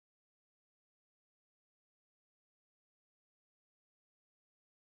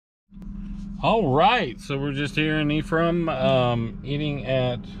All right, so we're just here in Ephraim, eating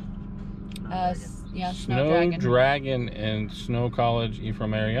at Snow Dragon and Snow College,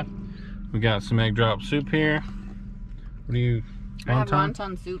 Ephraim area. We got some egg drop soup here. What do you? I have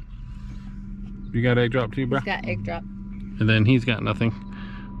wonton soup. You got egg drop too, bro? He's got egg drop. And then he's got nothing,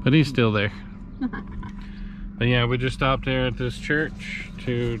 but he's still there. But yeah, we just stopped there at this church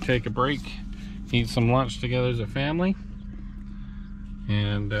to take a break, eat some lunch together as a family,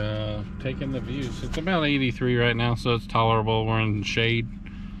 and take in the views. It's about 83 right now, so it's tolerable. We're in the shade.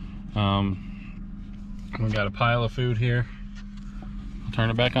 We got a pile of food here. I'll turn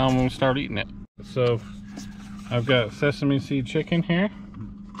it back on when we start eating it. So I've got sesame seed chicken here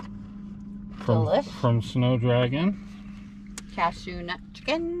from Snow Dragon. Cashew nut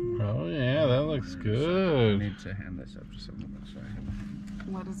chicken. Oh yeah, that looks good. I need to hand this up to someone else.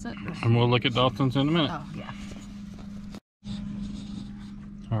 What is it? And we'll look at Dalton's in a minute. Oh yeah.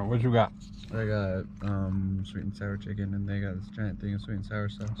 All right, what you got? I got sweet and sour chicken, and they got this giant thing of sweet and sour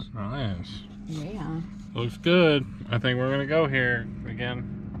sauce. Nice. Yeah. Looks good. I think we're gonna go here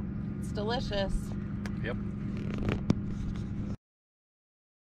again. It's delicious.